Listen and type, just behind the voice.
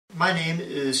My name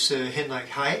is Henrik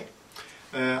Hey.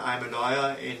 I'm a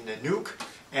lawyer in Nuuk,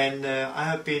 and I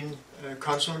have been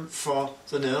consul for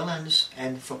the Netherlands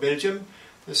and for Belgium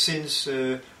since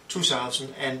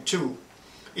 2002.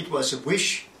 It was a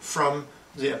wish from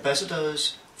the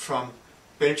ambassadors from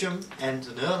Belgium and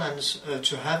the Netherlands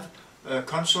to have a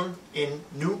consul in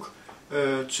Nuuk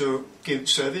to give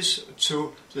service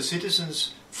to the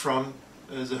citizens from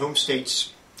the home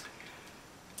states.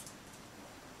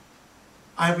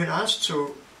 I've been asked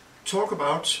to talk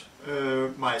about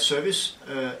my service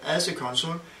as a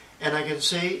consul, and I can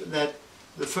say that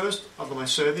the first of my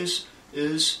service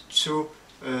is to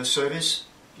service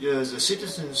the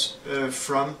citizens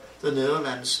from the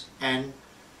Netherlands and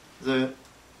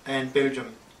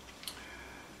Belgium.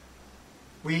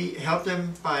 We help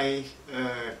them by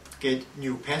get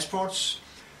new passports.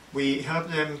 We help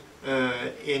them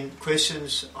in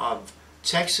questions of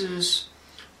taxes,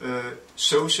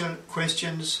 social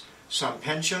questions, some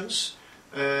pensions,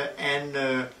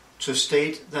 and to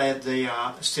state that they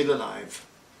are still alive.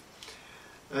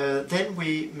 Then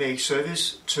we make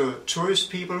service to tourist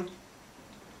people.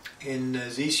 In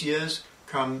these years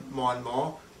come more and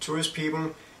more tourist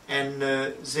people, and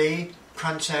they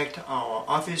contact our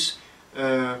office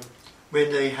when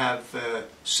they have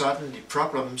suddenly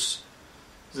problems.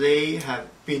 They have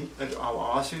been at our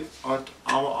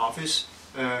office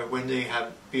when they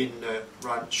have been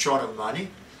run short of money.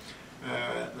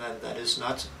 That is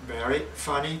not very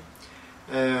funny.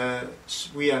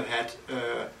 We have had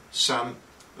some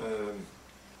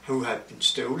who have been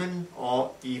stolen,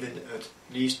 or even at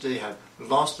least they have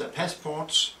lost their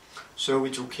passports, so we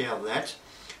took care of that,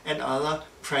 and other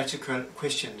practical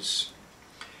questions.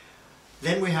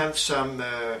 Then we have some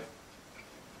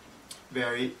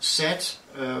very sad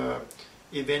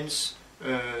events.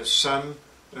 Some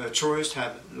tourists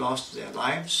have lost their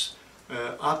lives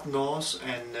up north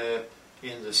and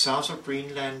in the south of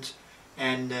Greenland,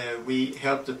 and we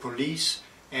helped the police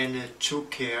and took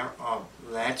care of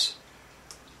that.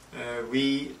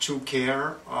 We took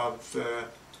care of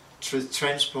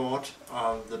transport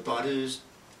of the bodies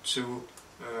to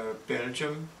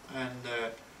Belgium, and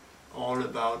all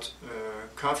about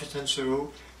coffee and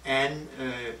so, and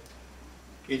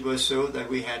it was so that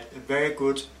we had a very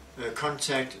good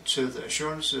contact to the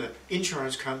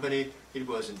insurance company. It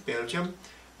was in Belgium.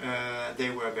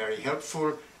 They were very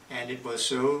helpful, and it was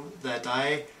so that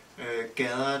I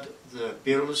gathered the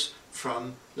bills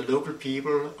from the local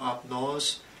people up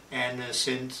north and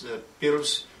sent the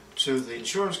bills to the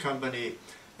insurance company,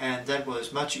 and that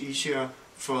was much easier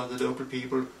for the local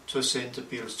people to send the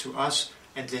bills to us,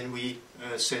 and then we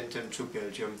sent them to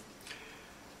Belgium.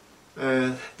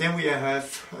 Then we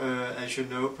have, as you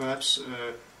know perhaps,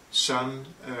 some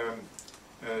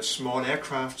small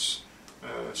aircrafts,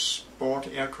 sport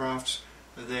aircrafts.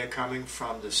 They're coming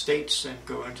from the States and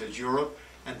going to Europe,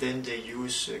 and then they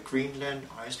use Greenland,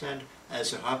 Iceland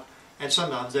as a hub, and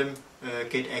some of them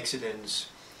get accidents.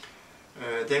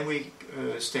 Then we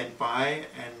stand by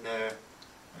and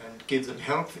give them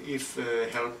help if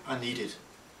help are needed.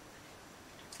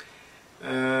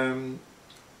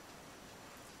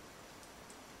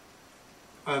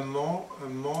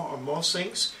 More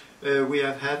things. We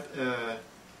have had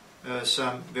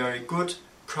some very good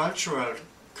cultural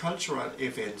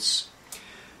events.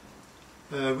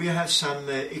 We have some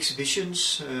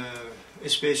exhibitions,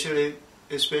 especially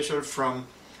from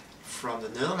the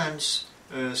Netherlands.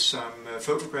 Some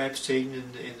photographs taken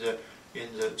in the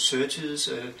 30s.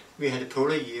 We had a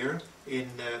polar year in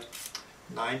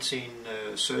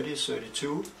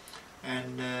 1930-32,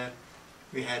 and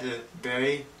we had a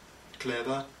very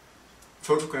clever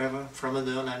photographer from the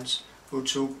Netherlands who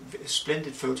took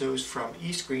splendid photos from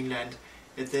East Greenland,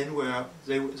 and then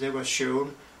they were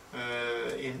shown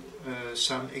in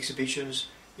some exhibitions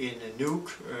in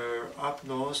Nuuk, up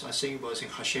north. I think it was in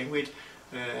Hashenwit,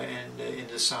 and in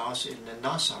the south in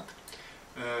Narsaq,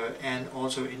 and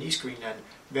also in East Greenland.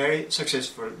 Very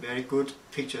successful, very good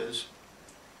pictures.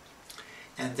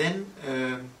 And then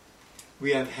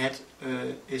we have had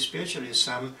especially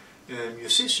some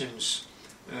musicians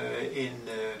in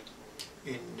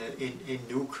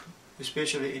Nuuk,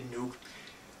 especially in Nuuk.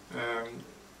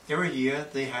 Every year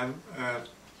they have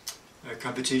a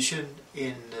competition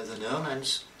in the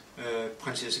Netherlands,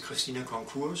 Princess Christina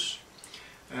Concours,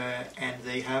 and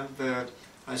they have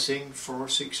I think 4,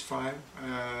 6, 5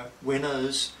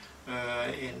 winners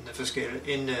in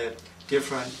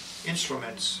different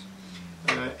instruments.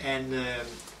 And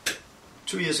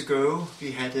 2 years ago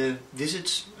we had a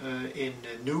visit in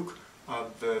Nuuk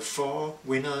of 4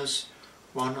 winners,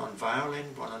 one on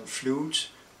violin, one on flute,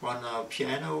 one on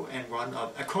piano, and one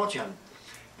on accordion.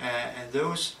 And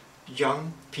those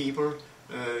young people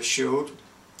showed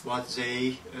what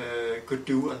they could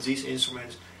do on these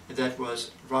instruments, and that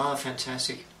was rather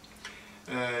fantastic.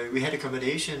 We had a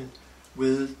combination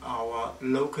with our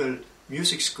local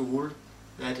music school,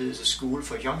 that is a school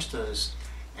for youngsters,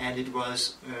 and it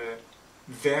was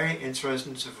very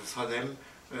interesting for them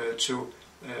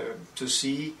to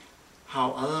see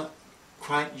how other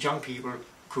quite young people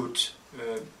could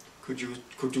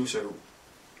do so.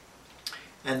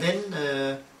 And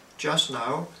then just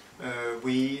now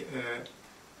we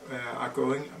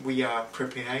are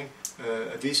preparing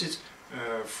a visit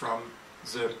from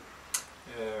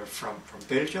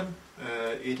Belgium.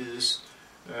 It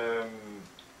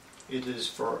is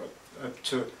for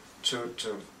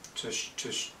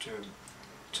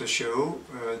to show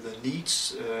the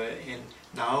needs in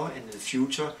now and in the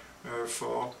future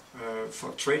for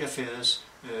trade affairs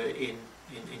in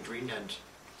Greenland.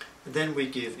 And then we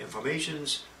give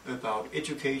informations about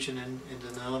education in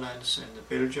the Netherlands and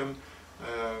Belgium.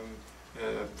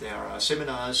 There are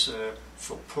seminars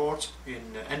for port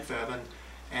in Antwerpen,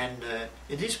 and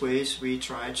in these ways we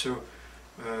try to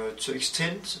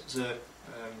extend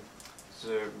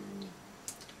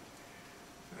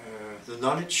the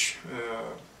knowledge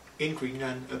in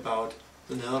Greenland about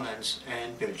the Netherlands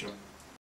and Belgium.